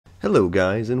Hello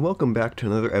guys, and welcome back to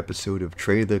another episode of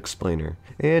Trey the Explainer.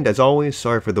 And as always,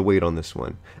 sorry for the wait on this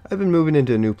one. I've been moving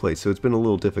into a new place, so it's been a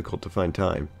little difficult to find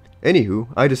time. Anywho,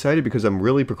 I decided because I'm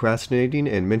really procrastinating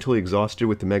and mentally exhausted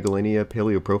with the Megalania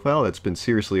Paleo Profile that's been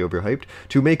seriously overhyped,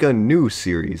 to make a new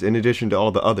series in addition to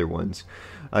all the other ones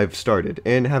I've started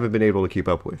and haven't been able to keep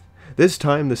up with. This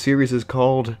time the series is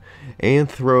called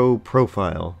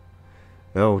Profile.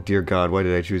 Oh dear God, why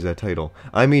did I choose that title?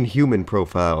 I mean human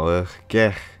profile,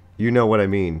 geh. You know what I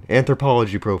mean.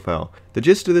 Anthropology profile. The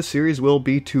gist of this series will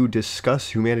be to discuss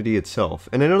humanity itself,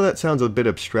 and I know that sounds a bit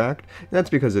abstract, and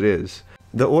that's because it is.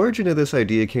 The origin of this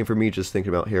idea came from me just thinking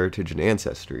about heritage and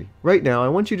ancestry. Right now, I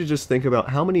want you to just think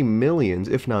about how many millions,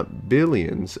 if not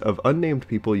billions, of unnamed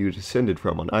people you descended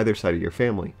from on either side of your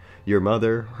family. Your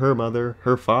mother,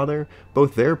 her father,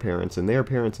 both their parents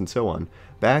and so on.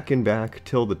 Back and back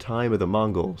till the time of the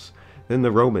Mongols, then the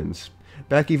Romans.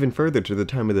 Back even further to the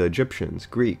time of the Egyptians,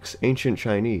 Greeks, ancient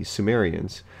Chinese,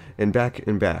 Sumerians, and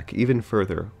back even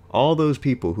further. All those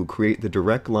people who create the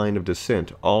direct line of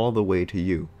descent all the way to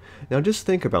you. Now just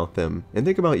think about them, and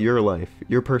think about your life,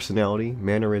 your personality,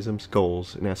 mannerisms,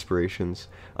 goals, and aspirations,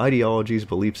 ideologies,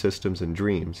 belief systems, and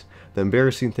dreams, the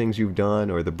embarrassing things you've done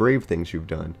or the brave things you've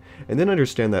done, and then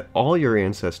understand that all your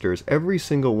ancestors, every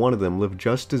single one of them, live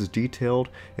just as detailed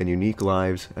and unique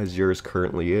lives as yours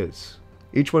currently is.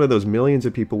 Each one of those millions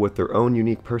of people with their own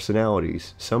unique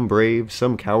personalities, some brave,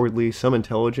 some cowardly, some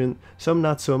intelligent, some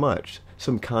not so much,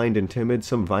 some kind and timid,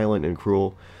 some violent and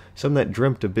cruel, some that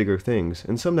dreamt of bigger things,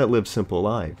 and some that lived simple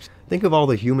lives. Think of all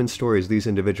the human stories these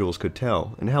individuals could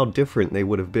tell, and how different they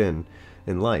would have been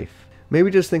in life. Maybe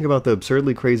just think about the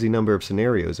absurdly crazy number of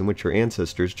scenarios in which your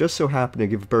ancestors just so happen to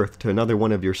give birth to another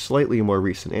one of your slightly more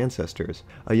recent ancestors.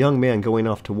 A young man going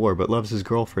off to war but loves his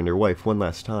girlfriend or wife one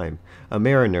last time. A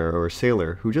mariner or a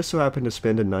sailor who just so happened to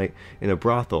spend a night in a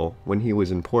brothel when he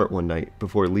was in port one night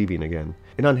before leaving again.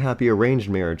 An unhappy arranged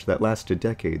marriage that lasted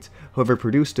decades, however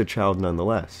produced a child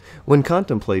nonetheless. When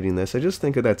contemplating this, I just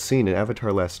think of that scene in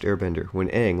Avatar: Last Airbender when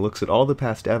Aang looks at all the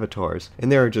past avatars,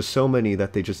 and there are just so many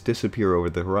that they just disappear over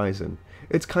the horizon.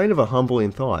 It's kind of a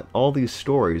humbling thought, all these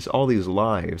stories, all these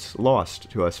lives,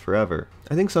 lost to us forever.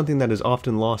 I think something that is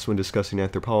often lost when discussing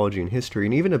anthropology and history,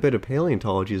 and even a bit of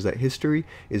paleontology, is that history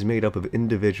is made up of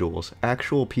individuals,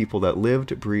 actual people that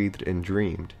lived, breathed, and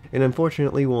dreamed. And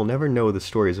unfortunately, we'll never know the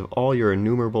stories of all your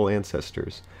innumerable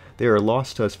ancestors. They are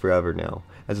lost to us forever now,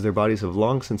 as their bodies have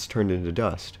long since turned into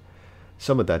dust.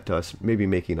 Some of that dust may be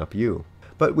making up you.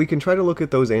 But we can try to look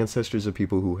at those ancestors of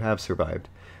people who have survived.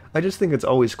 I just think it's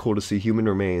always cool to see human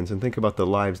remains and think about the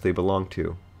lives they belong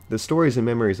to. The stories and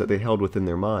memories that they held within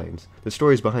their minds. The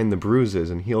stories behind the bruises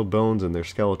and healed bones in their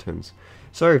skeletons.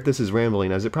 Sorry if this is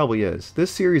rambling, as it probably is.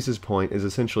 This series' point is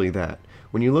essentially that.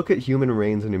 When you look at human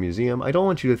remains in a museum, I don't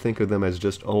want you to think of them as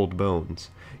just old bones.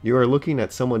 You are looking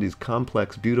at somebody's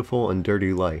complex, beautiful, and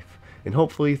dirty life. And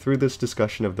hopefully, through this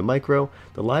discussion of the micro,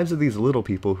 the lives of these little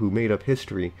people who made up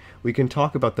history, we can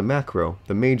talk about the macro,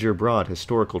 the major, broad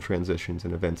historical transitions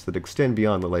and events that extend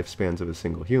beyond the lifespans of a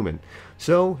single human.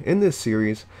 So, in this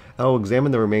series, I'll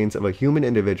examine the remains of a human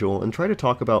individual and try to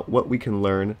talk about what we can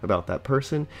learn about that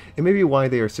person, and maybe why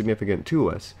they are significant to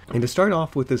us. And to start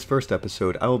off with this first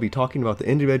episode, I will be talking about the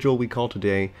individual we call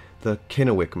today the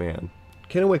Kennewick Man.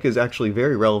 Kennewick is actually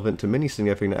very relevant to many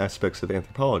significant aspects of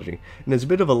anthropology, and is a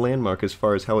bit of a landmark as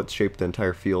far as how it's shaped the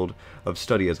entire field of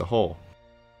study as a whole.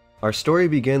 Our story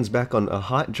begins back on a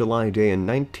hot July day in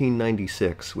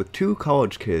 1996 with two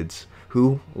college kids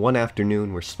who, one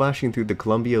afternoon, were splashing through the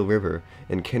Columbia River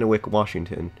in Kennewick,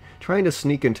 Washington, trying to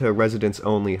sneak into a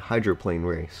residents-only hydroplane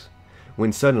race.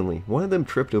 When suddenly, one of them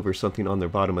tripped over something on the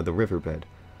bottom of the riverbed.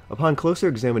 Upon closer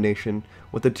examination,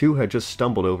 what the two had just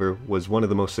stumbled over was one of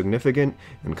the most significant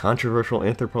and controversial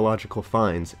anthropological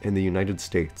finds in the United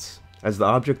States, as the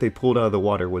object they pulled out of the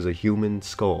water was a human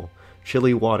skull,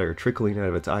 chilly water trickling out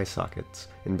of its eye sockets,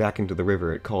 and back into the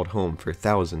river it called home for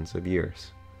thousands of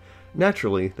years.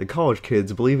 Naturally, the college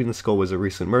kids, believing the skull was a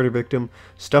recent murder victim,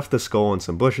 stuffed the skull in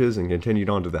some bushes and continued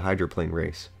on to the hydroplane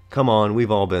race. Come on,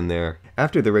 we've all been there.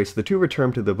 After the race, the two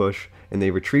returned to the bush, and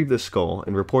they retrieved the skull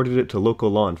and reported it to local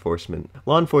law enforcement.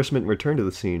 Law enforcement returned to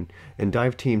the scene, and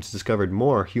dive teams discovered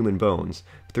more human bones,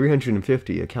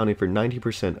 350 accounting for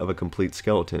 90% of a complete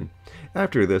skeleton.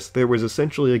 After this, there was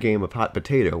essentially a game of hot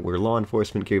potato, where law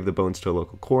enforcement gave the bones to a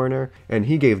local coroner, and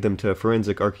he gave them to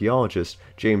forensic archaeologist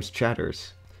James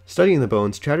Chatters. Studying the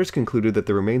bones, Chatters concluded that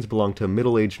the remains belonged to a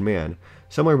middle-aged man,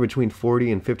 somewhere between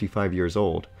 40 and 55 years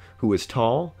old, who was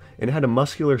tall and had a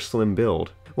muscular, slim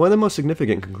build. One of the most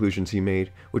significant conclusions he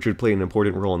made, which would play an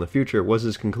important role in the future, was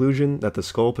his conclusion that the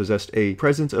skull possessed a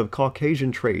presence of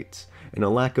Caucasian traits, and a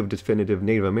lack of definitive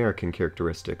Native American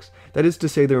characteristics. That is to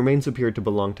say, the remains appeared to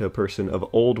belong to a person of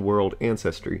Old World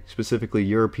ancestry, specifically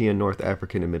European, North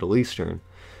African, and Middle Eastern.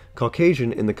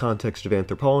 Caucasian, in the context of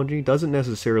anthropology, doesn't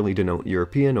necessarily denote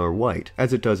European or white,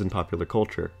 as it does in popular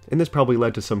culture, and this probably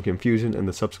led to some confusion in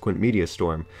the subsequent media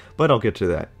storm, but I'll get to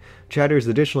that. Chatters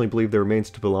additionally believe the remains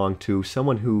to belong to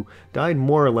someone who died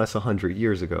more or less 100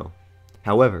 years ago.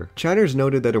 However, Chatters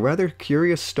noted that a rather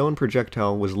curious stone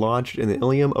projectile was lodged in the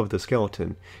ilium of the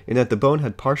skeleton, and that the bone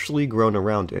had partially grown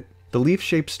around it. The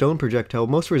leaf-shaped stone projectile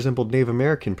most resembled Native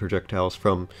American projectiles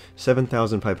from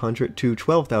 7,500 to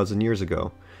 12,000 years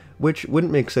ago, which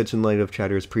wouldn't make sense in light of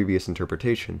Chatter's previous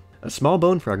interpretation. A small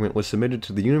bone fragment was submitted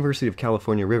to the University of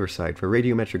California, Riverside for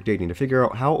radiometric dating to figure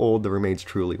out how old the remains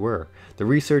truly were. The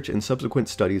research and subsequent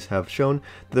studies have shown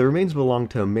that the remains belonged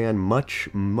to a man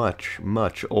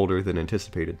much older than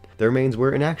anticipated. The remains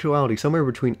were in actuality somewhere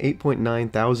between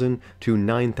 8.9 thousand to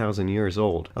 9,000 years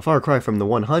old, a far cry from the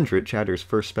 100 Chatters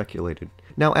first speculated.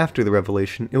 Now, after the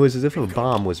revelation, it was as if a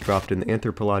bomb was dropped in the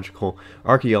anthropological,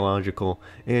 archaeological,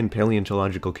 and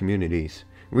paleontological communities.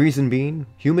 Reason being,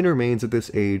 human remains at this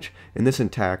age, and this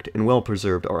intact and well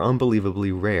preserved, are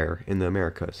unbelievably rare in the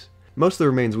Americas. Most of the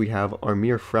remains we have are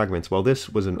mere fragments, while this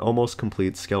was an almost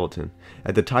complete skeleton.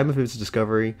 At the time of its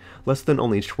discovery, less than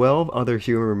only 12 other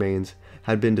human remains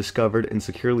had been discovered and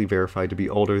securely verified to be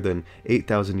older than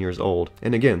 8,000 years old,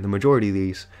 and again, the majority of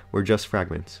these were just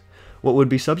fragments. What would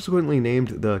be subsequently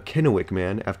named the Kennewick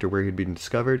Man, after where he had been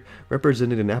discovered,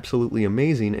 represented an absolutely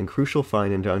amazing and crucial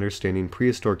find into understanding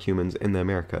prehistoric humans in the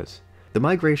Americas. The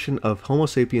migration of Homo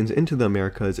sapiens into the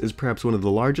Americas is perhaps one of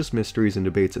the largest mysteries and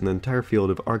debates in the entire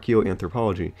field of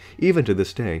archaeoanthropology, even to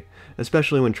this day,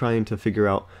 especially when trying to figure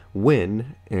out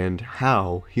when and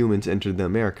how humans entered the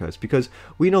Americas, because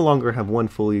we no longer have one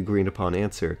fully agreed upon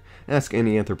answer. Ask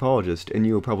any anthropologist, and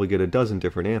you will probably get a dozen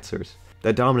different answers.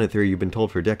 That dominant theory you've been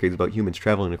told for decades about humans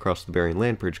traveling across the Bering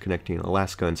Land Bridge connecting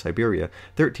Alaska and Siberia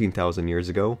 13,000 years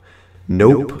ago.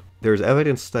 Nope. There's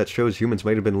evidence that shows humans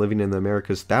might have been living in the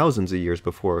Americas thousands of years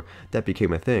before that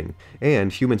became a thing,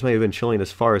 and humans might have been chilling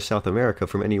as far as South America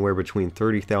from anywhere between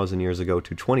 30,000 years ago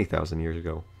to 20,000 years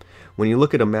ago. When you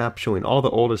look at a map showing all the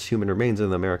oldest human remains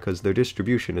in the Americas, their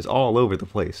distribution is all over the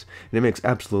place, and it makes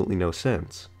absolutely no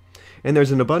sense. And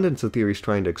there's an abundance of theories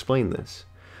trying to explain this.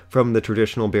 From the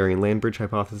traditional Bering Land Bridge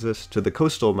hypothesis, to the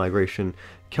coastal migration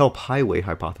Kelp Highway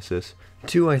hypothesis,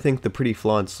 to, I think, the pretty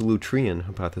flawed Solutrean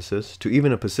hypothesis, to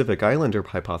even a Pacific Islander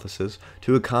hypothesis,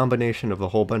 to a combination of a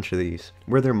whole bunch of these.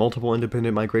 Were there multiple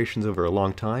independent migrations over a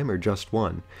long time, or just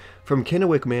one? From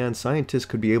Kennewick Man, scientists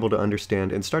could be able to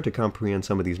understand and start to comprehend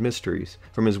some of these mysteries.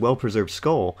 From his well-preserved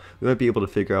skull, we might be able to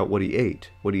figure out what he ate,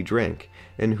 what he drank,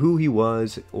 and who he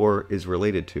was or is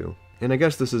related to. And I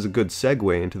guess this is a good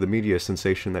segue into the media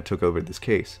sensation that took over this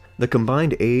case. The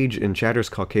combined age and Chatter's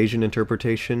Caucasian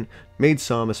interpretation made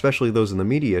some, especially those in the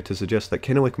media, to suggest that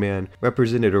Kennewick Man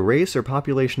represented a race or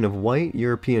population of white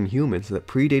European humans that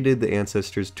predated the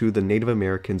ancestors to the Native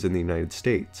Americans in the United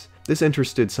States. This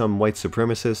interested some white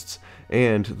supremacists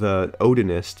and the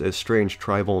Odinist, a strange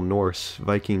tribal Norse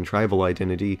Viking tribal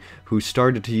identity, who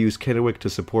started to use Kennewick to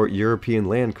support European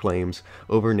land claims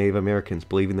over Native Americans,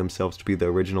 believing themselves to be the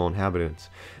original inhabitants.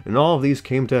 And all of these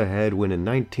came to a head when in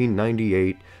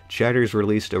 1998, Chatters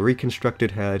released a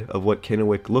reconstructed head of what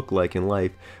Kennewick looked like in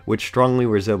life, which strongly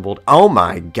resembled, oh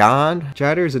my god!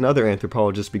 Chatters and other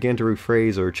anthropologists began to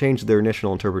rephrase or change their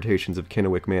initial interpretations of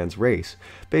Kennewick Man's race,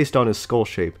 based on his skull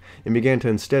shape, and began to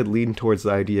instead lean towards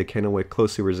the idea Kennewick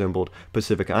closely resembled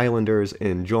Pacific Islanders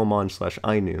and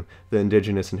Jomon/Ainu, the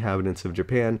indigenous inhabitants of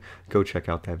Japan, go check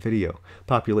out that video,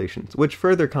 populations, which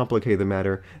further complicate the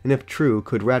matter, and if true,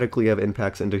 could radically have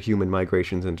impacts into human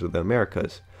migrations into the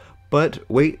Americas. But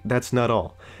wait, that's not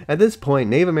all. At this point,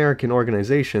 Native American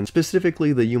organizations,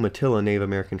 specifically the Umatilla Native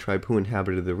American tribe who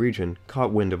inhabited the region,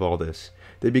 caught wind of all this.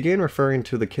 They began referring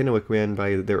to the Kennewick Man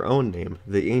by their own name,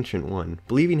 the Ancient One,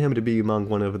 believing him to be among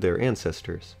one of their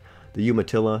ancestors. The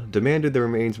Umatilla demanded the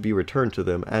remains be returned to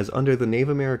them as under the Native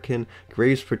American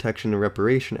Graves Protection and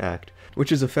Reparation Act,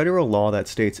 which is a federal law that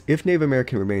states if Native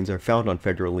American remains are found on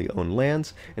federally owned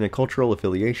lands and a cultural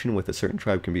affiliation with a certain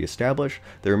tribe can be established,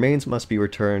 the remains must be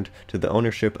returned to the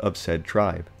ownership of said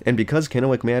tribe. And because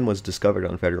Kennewick Man was discovered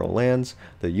on federal lands,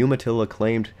 the Umatilla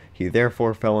claimed he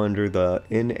therefore fell under the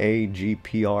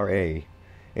NAGPRA,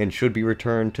 and should be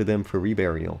returned to them for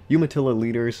reburial. Umatilla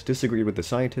leaders disagreed with the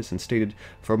scientists and stated,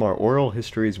 from our oral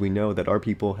histories we know that our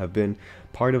people have been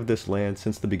part of this land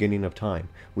since the beginning of time.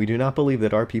 We do not believe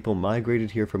that our people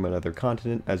migrated here from another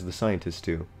continent as the scientists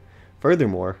do.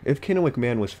 Furthermore, if Kennewick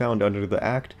Man was found under the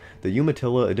Act, the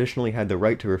Umatilla additionally had the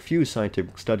right to refuse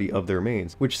scientific study of the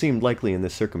remains, which seemed likely in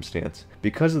this circumstance.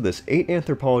 Because of this, 8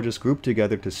 anthropologists grouped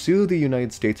together to sue the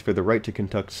United States for the right to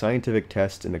conduct scientific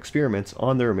tests and experiments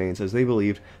on the remains as they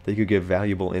believed they could give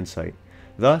valuable insight.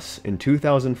 Thus, in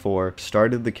 2004,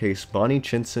 started the case Bonnie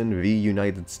Chinson v.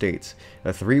 United States,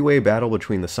 a 3-way battle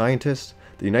between the scientists,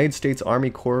 the United States Army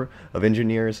Corps of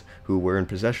Engineers, who were in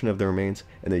possession of the remains,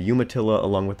 and the Umatilla,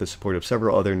 along with the support of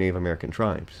several other Native American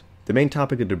tribes. The main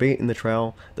topic of debate in the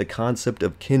trial, the concept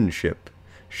of kinship.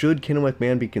 Should Kennewick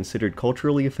Man be considered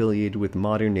culturally affiliated with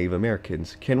modern Native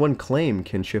Americans? Can one claim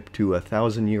kinship to a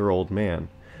 1,000-year-old man?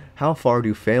 How far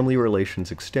do family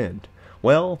relations extend?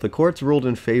 Well, the courts ruled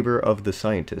in favor of the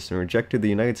scientists and rejected the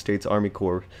United States Army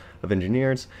Corps of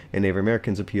Engineers and Native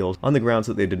Americans' appeals on the grounds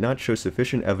that they did not show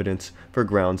sufficient evidence for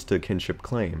grounds to kinship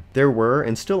claim. There were,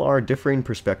 and still are, differing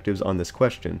perspectives on this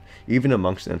question, even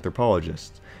amongst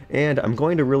anthropologists. And I'm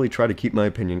going to really try to keep my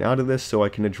opinion out of this so I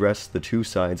can address the two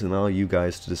sides and allow you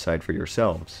guys to decide for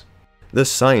yourselves. The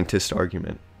scientist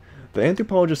argument. The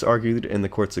anthropologists argued and the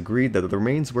courts agreed that the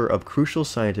remains were of crucial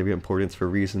scientific importance for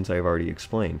reasons I have already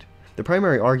explained. The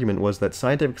primary argument was that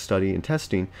scientific study and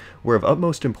testing were of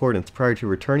utmost importance prior to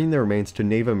returning the remains to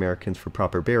Native Americans for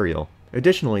proper burial.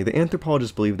 Additionally, the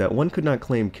anthropologists believed that one could not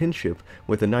claim kinship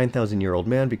with a 9,000-year-old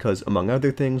man because, among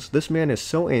other things, this man is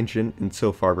so ancient and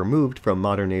so far removed from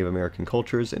modern Native American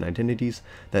cultures and identities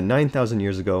that 9,000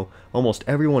 years ago, almost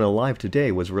everyone alive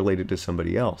today was related to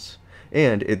somebody else.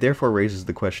 And it therefore raises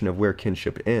the question of where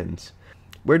kinship ends.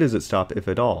 Where does it stop, if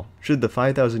at all? Should the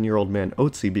 5,000-year-old man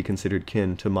Otzi be considered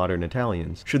kin to modern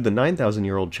Italians? Should the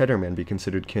 9,000-year-old Cheddar Man be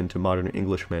considered kin to modern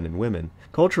Englishmen and women?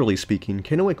 Culturally speaking,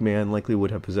 Kennewick Man likely would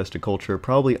have possessed a culture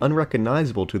probably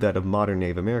unrecognizable to that of modern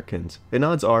Native Americans, and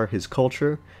odds are his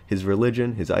culture, his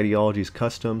religion, his ideologies,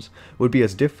 customs, would be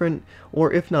as different,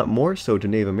 or if not more so to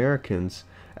Native Americans,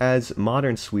 as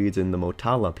modern Swedes and the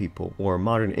Motala people, or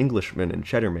modern Englishmen and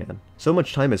Cheddar Man. So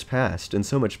much time has passed, and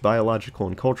so much biological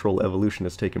and cultural evolution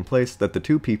has taken place that the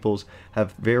two peoples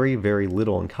have very, very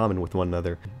little in common with one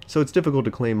another, so it's difficult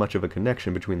to claim much of a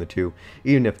connection between the two,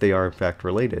 even if they are in fact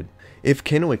related. If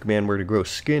Kennewick Man were to grow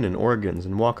skin and organs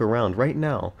and walk around right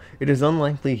now, it is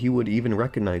unlikely he would even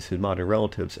recognize his modern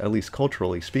relatives, at least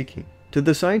culturally speaking. To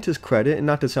the scientist's credit, and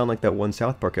not to sound like that one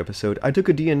South Park episode, I took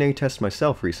a DNA test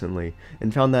myself recently,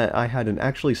 and found that I had an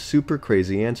actually super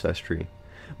crazy ancestry.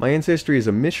 My ancestry is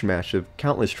a mishmash of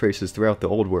countless traces throughout the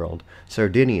Old World: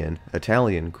 Sardinian,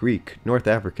 Italian, Greek, North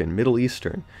African, Middle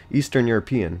Eastern, Eastern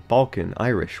European, Balkan,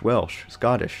 Irish, Welsh,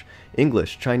 Scottish,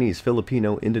 English, Chinese,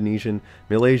 Filipino, Indonesian,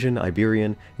 Malaysian,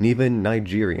 Iberian, and even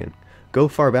Nigerian. Go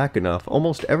far back enough,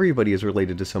 almost everybody is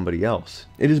related to somebody else.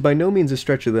 It is by no means a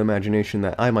stretch of the imagination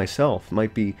that I myself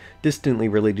might be distantly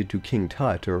related to King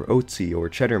Tut, or Otzi, or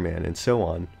Cheddar Man, and so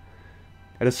on.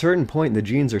 At a certain point, the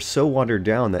genes are so watered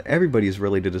down that everybody is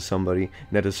related to somebody,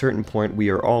 and at a certain point, we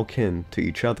are all kin to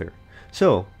each other.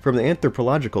 So, from the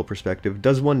anthropological perspective,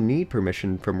 does one need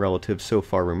permission from relatives so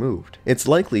far removed? It's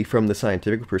likely, from the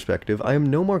scientific perspective, I am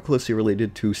no more closely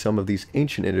related to some of these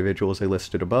ancient individuals I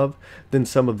listed above than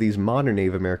some of these modern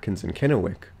Native Americans in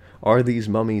Kennewick. Are these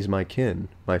mummies my kin,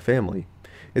 my family?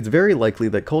 It's very likely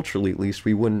that culturally at least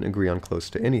we wouldn't agree on close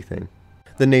to anything.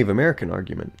 The Native American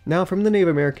argument. Now, from the Native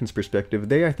Americans' perspective,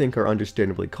 they, I think, are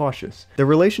understandably cautious. The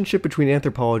relationship between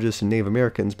anthropologists and Native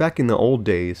Americans back in the old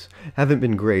days haven't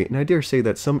been great, and I dare say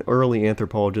that some early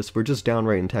anthropologists were just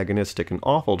downright antagonistic and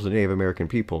awful to Native American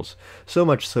peoples, so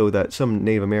much so that some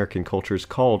Native American cultures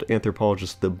called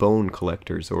anthropologists the bone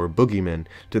collectors, or boogeymen,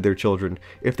 to their children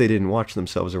if they didn't watch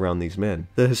themselves around these men.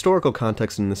 The historical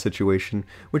context in this situation,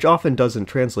 which often doesn't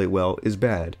translate well, is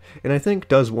bad, and I think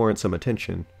does warrant some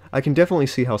attention. I can definitely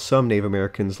see how some Native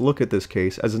Americans look at this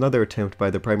case as another attempt by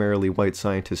the primarily white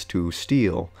scientists to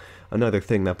steal another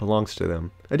thing that belongs to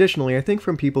them. Additionally, I think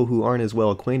from people who aren't as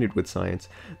well acquainted with science,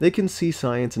 they can see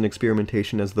science and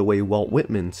experimentation as the way Walt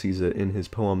Whitman sees it in his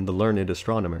poem The Learned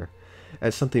Astronomer,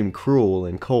 as something cruel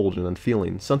and cold and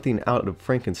unfeeling, something out of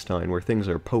Frankenstein where things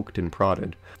are poked and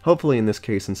prodded. Hopefully in this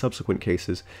case and subsequent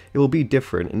cases, it will be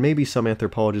different, and maybe some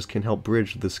anthropologists can help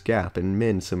bridge this gap and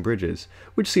mend some bridges,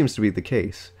 which seems to be the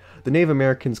case. The Native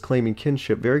Americans claiming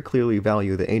kinship very clearly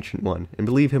value the Ancient One, and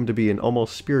believe him to be an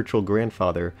almost spiritual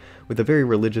grandfather with a very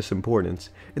religious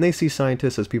importance, and they see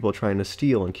scientists as people trying to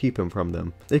steal and keep him from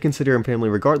them. They consider him family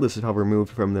regardless of how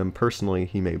removed from them personally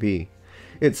he may be.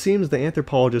 It seems the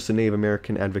anthropologists and Native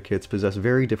American advocates possess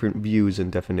very different views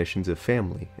and definitions of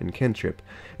family and kinship,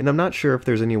 and I'm not sure if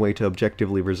there's any way to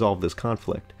objectively resolve this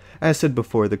conflict. As said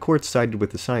before, the courts sided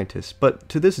with the scientists, but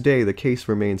to this day the case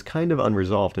remains kind of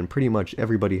unresolved and pretty much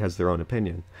everybody has their own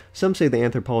opinion. Some say the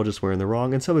anthropologists were in the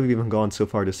wrong, and some have even gone so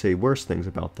far to say worse things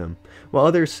about them, while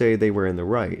others say they were in the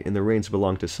right, and the reins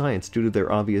belong to science due to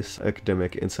their obvious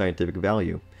academic and scientific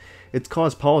value. It's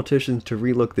caused politicians to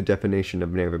relook the definition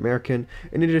of Native American,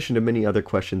 in addition to many other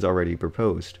questions already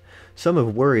proposed. Some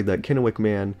have worried that Kennewick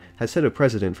Man has set a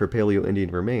precedent for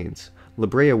Paleo-Indian remains. La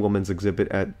Brea Woman's exhibit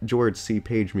at George C.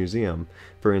 Page Museum,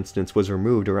 for instance, was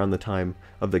removed around the time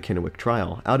of the Kennewick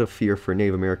trial, out of fear for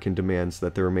Native American demands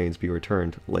that the remains be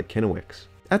returned, like Kennewick's.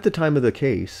 At the time of the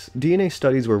case, DNA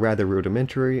studies were rather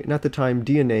rudimentary, and at the time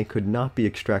DNA could not be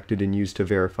extracted and used to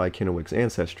verify Kennewick's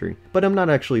ancestry, but I'm not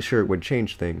actually sure it would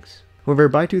change things. However,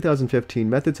 by 2015,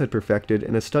 methods had perfected,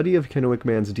 and a study of Kennewick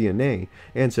Man's DNA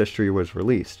ancestry was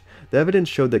released. The evidence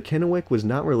showed that Kennewick was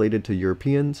not related to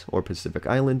Europeans, or Pacific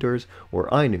Islanders, or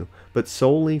Ainu, but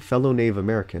solely fellow Native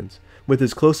Americans, with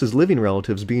his closest living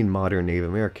relatives being modern Native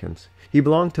Americans. He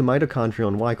belonged to mitochondrial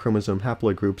and Y chromosome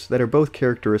haplogroups that are both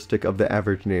characteristic of the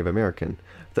average Native American.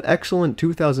 The excellent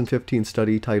 2015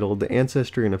 study titled The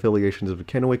Ancestry and Affiliations of the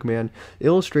Kennewick Man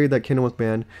illustrated that Kennewick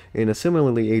Man and a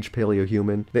similarly aged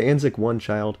Paleo-human, the Anzac I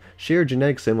child, share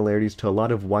genetic similarities to a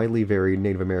lot of widely varied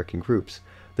Native American groups,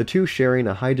 the two sharing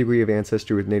a high degree of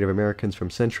ancestry with Native Americans from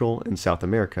Central and South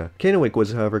America. Kennewick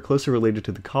was, however, closely related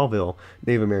to the Colville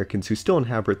Native Americans who still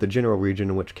inhabit the general region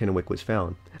in which Kennewick was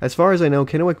found. As far as I know,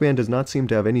 Kennewick Man does not seem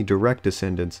to have any direct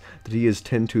descendants that he is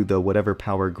kin to the whatever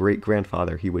power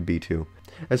great-grandfather he would be to.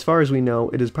 As far as we know,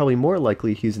 it is probably more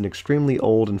likely he's an extremely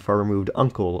old and far-removed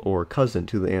uncle or cousin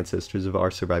to the ancestors of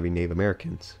our surviving Native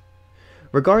Americans.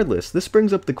 Regardless, this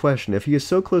brings up the question, if he is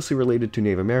so closely related to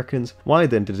Native Americans, why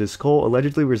then did his skull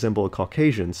allegedly resemble a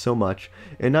Caucasian so much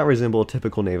and not resemble a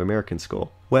typical Native American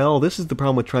skull? Well, this is the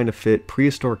problem with trying to fit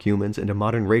prehistoric humans into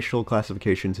modern racial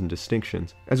classifications and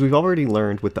distinctions. As we've already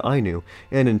learned with the Ainu,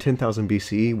 and in 10,000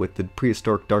 BCE with the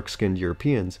prehistoric dark-skinned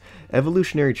Europeans,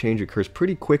 evolutionary change occurs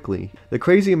pretty quickly. The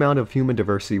crazy amount of human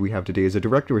diversity we have today is a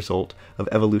direct result of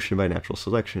evolution by natural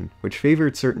selection, which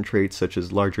favored certain traits such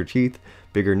as larger teeth,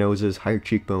 bigger noses, higher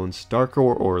cheekbones, darker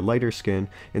or lighter skin,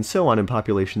 and so on in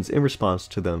populations in response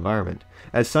to the environment.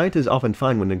 As scientists often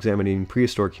find when examining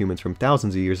prehistoric humans from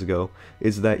thousands of years ago,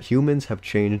 is that humans have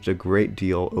changed a great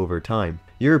deal over time.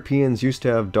 Europeans used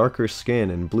to have darker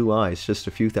skin and blue eyes just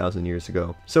a few thousand years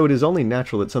ago, so it is only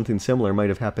natural that something similar might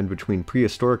have happened between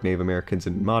prehistoric Native Americans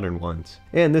and modern ones.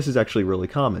 And this is actually really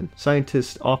common.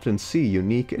 Scientists often see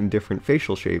unique and different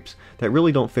facial shapes that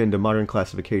really don't fit into modern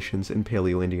classifications in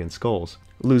Paleo-Indian skulls.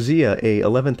 Luzia, a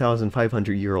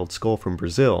 11,500-year-old skull from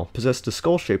Brazil, possessed a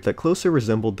skull shape that closely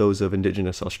resembled those of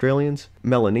indigenous Australians,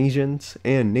 Melanesians,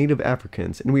 and native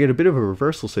Africans, and we had a bit of a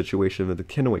reversal situation with the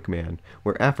Kennewick Man,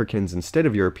 where Africans instead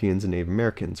of Europeans and Native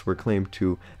Americans were claimed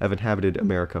to have inhabited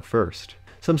America first.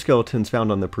 Some skeletons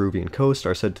found on the Peruvian coast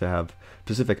are said to have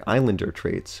Pacific Islander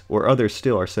traits, or others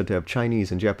still are said to have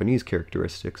Chinese and Japanese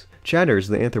characteristics. Chatters,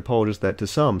 the anthropologist that to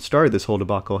some started this whole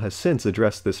debacle, has since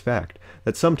addressed this fact,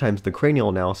 that sometimes the cranial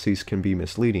analyses can be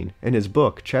misleading. In his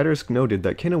book, Chatters noted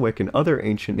that Kennewick and other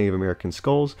ancient Native American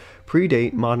skulls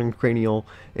predate modern cranial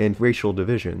and racial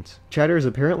divisions. Chatters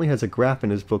apparently has a graph in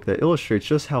his book that illustrates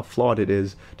just how flawed it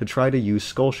is to try to use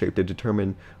skull shape to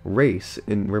determine race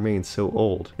and remains so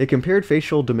old. It compared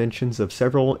facial dimensions of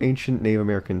several ancient Native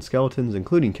American skeletons,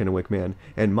 including Kennewick Man,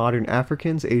 and modern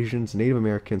Africans, Asians, Native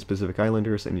Americans, Pacific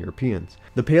Islanders, and Europeans.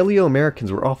 The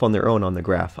Paleo-Americans were off on their own on the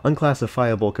graph,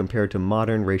 unclassifiable compared to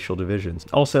modern racial divisions.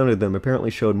 All 7 of them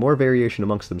apparently showed more variation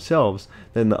amongst themselves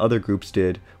than the other groups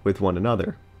did with one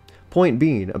another. Point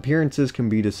being, appearances can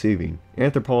be deceiving.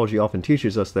 Anthropology often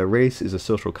teaches us that race is a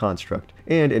social construct,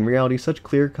 and in reality such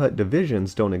clear-cut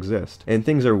divisions don't exist, and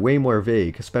things are way more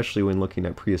vague, especially when looking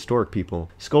at prehistoric people.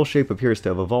 Skull shape appears to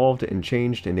have evolved and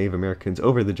changed in Native Americans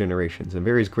over the generations, and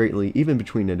varies greatly even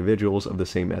between individuals of the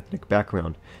same ethnic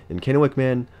background. And Kennewick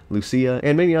Man, Lucia,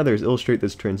 and many others illustrate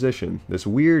this transition, this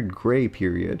weird gray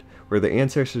period, where the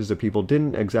ancestors of people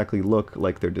didn't exactly look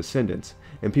like their descendants,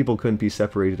 and people couldn't be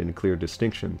separated into clear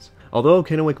distinctions. Although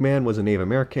Kennewick Man was a Native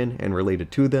American and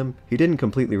related to them, he didn't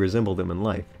completely resemble them in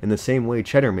life, in the same way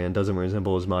Cheddar Man doesn't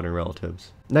resemble his modern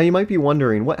relatives. Now you might be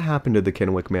wondering, what happened to the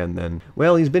Kennewick Man then?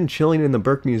 Well, he's been chilling in the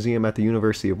Burke Museum at the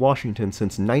University of Washington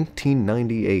since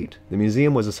 1998. The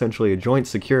museum was essentially a joint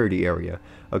security area,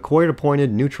 a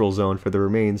court-appointed neutral zone for the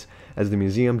remains, as the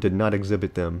museum did not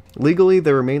exhibit them. Legally,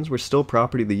 the remains were still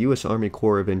property of the U.S. Army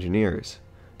Corps of Engineers.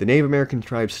 The Native American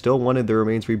tribes still wanted their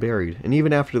remains reburied, and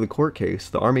even after the court case,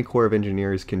 the Army Corps of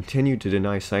Engineers continued to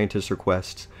deny scientists'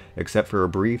 requests, except for a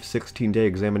brief 16-day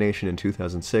examination in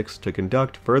 2006 to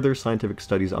conduct further scientific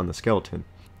studies on the skeleton.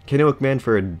 Kennewick Man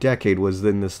for a decade was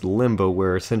in this limbo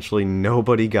where essentially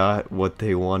nobody got what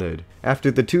they wanted.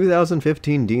 After the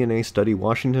 2015 DNA study,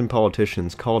 Washington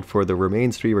politicians called for the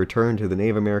remains to be returned to the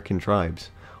Native American tribes.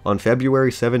 On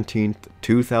February 17,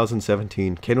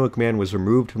 2017, Kennewick Man was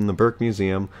removed from the Burke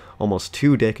Museum almost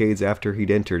 2 decades after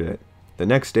he'd entered it. The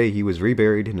next day, he was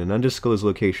reburied in an undisclosed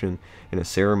location in a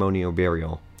ceremonial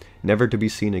burial, never to be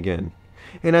seen again.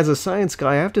 And as a science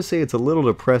guy, I have to say it's a little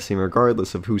depressing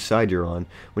regardless of whose side you're on,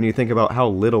 when you think about how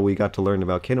little we got to learn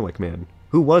about Kennewick Man.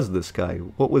 Who was this guy?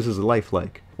 What was his life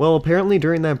like? Well, apparently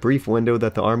during that brief window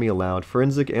that the Army allowed,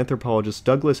 forensic anthropologist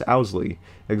Douglas Owsley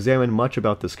examined much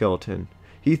about the skeleton.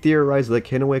 He theorized that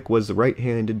Kennewick was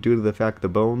right-handed due to the fact the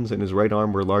bones in his right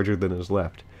arm were larger than his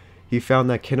left. He found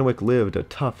that Kennewick lived a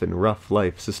tough and rough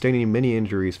life, sustaining many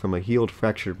injuries from a healed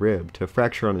fractured rib, to a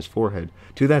fracture on his forehead,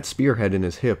 to that spearhead in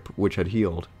his hip which had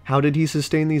healed. How did he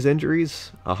sustain these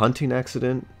injuries? A hunting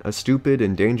accident? A stupid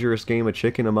and dangerous game of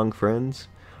chicken among friends?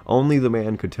 Only the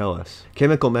man could tell us.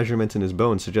 Chemical measurements in his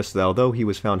bones suggest that although he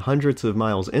was found hundreds of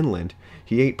miles inland,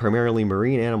 he ate primarily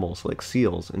marine animals like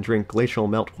seals and drank glacial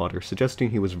meltwater, suggesting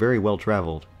he was very well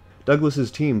traveled.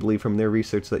 Douglas's team believed from their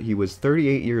research that he was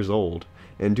 38 years old,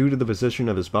 and due to the position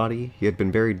of his body, he had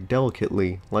been buried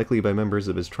delicately, likely by members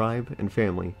of his tribe and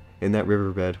family, in that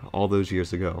riverbed all those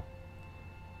years ago.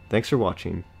 Thanks for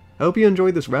watching. I hope you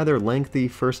enjoyed this rather lengthy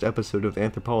first episode of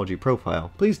Anthropology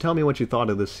Profile. Please tell me what you thought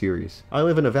of this series. I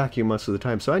live in a vacuum most of the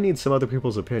time, so I need some other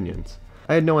people's opinions.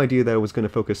 I had no idea that I was going to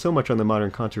focus so much on the modern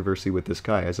controversy with this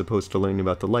guy as opposed to learning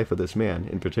about the life of this man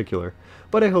in particular,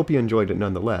 but I hope you enjoyed it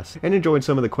nonetheless, and enjoyed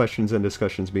some of the questions and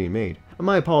discussions being made.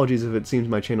 My apologies if it seems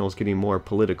my channel is getting more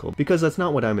political, because that's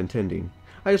not what I'm intending.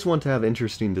 I just want to have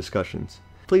interesting discussions.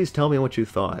 Please tell me what you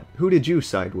thought. Who did you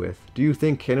side with? Do you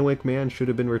think Kennewick Man should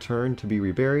have been returned to be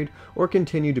reburied, or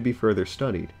continue to be further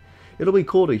studied? It'll be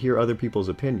cool to hear other people's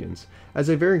opinions, as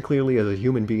I very clearly as a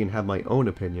human being have my own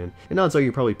opinion, and odds are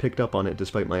you probably picked up on it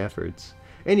despite my efforts.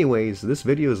 Anyways, this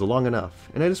video is long enough,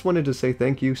 and I just wanted to say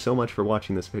thank you so much for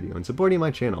watching this video and supporting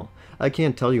my channel. I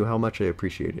can't tell you how much I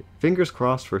appreciate it. Fingers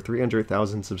crossed for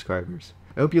 300,000 subscribers.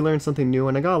 I hope you learned something new,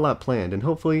 and I got a lot planned, and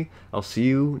hopefully I'll see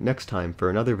you next time for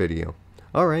another video.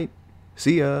 Alright,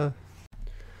 see ya!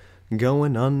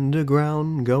 Going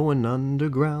underground, going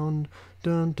underground.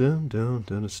 Dun dun dun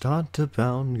dun, start to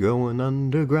pound. Going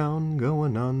underground,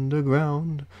 going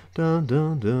underground. Dun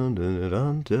dun dun dun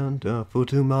dun dun dun, for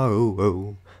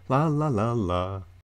tomorrow. La la la la.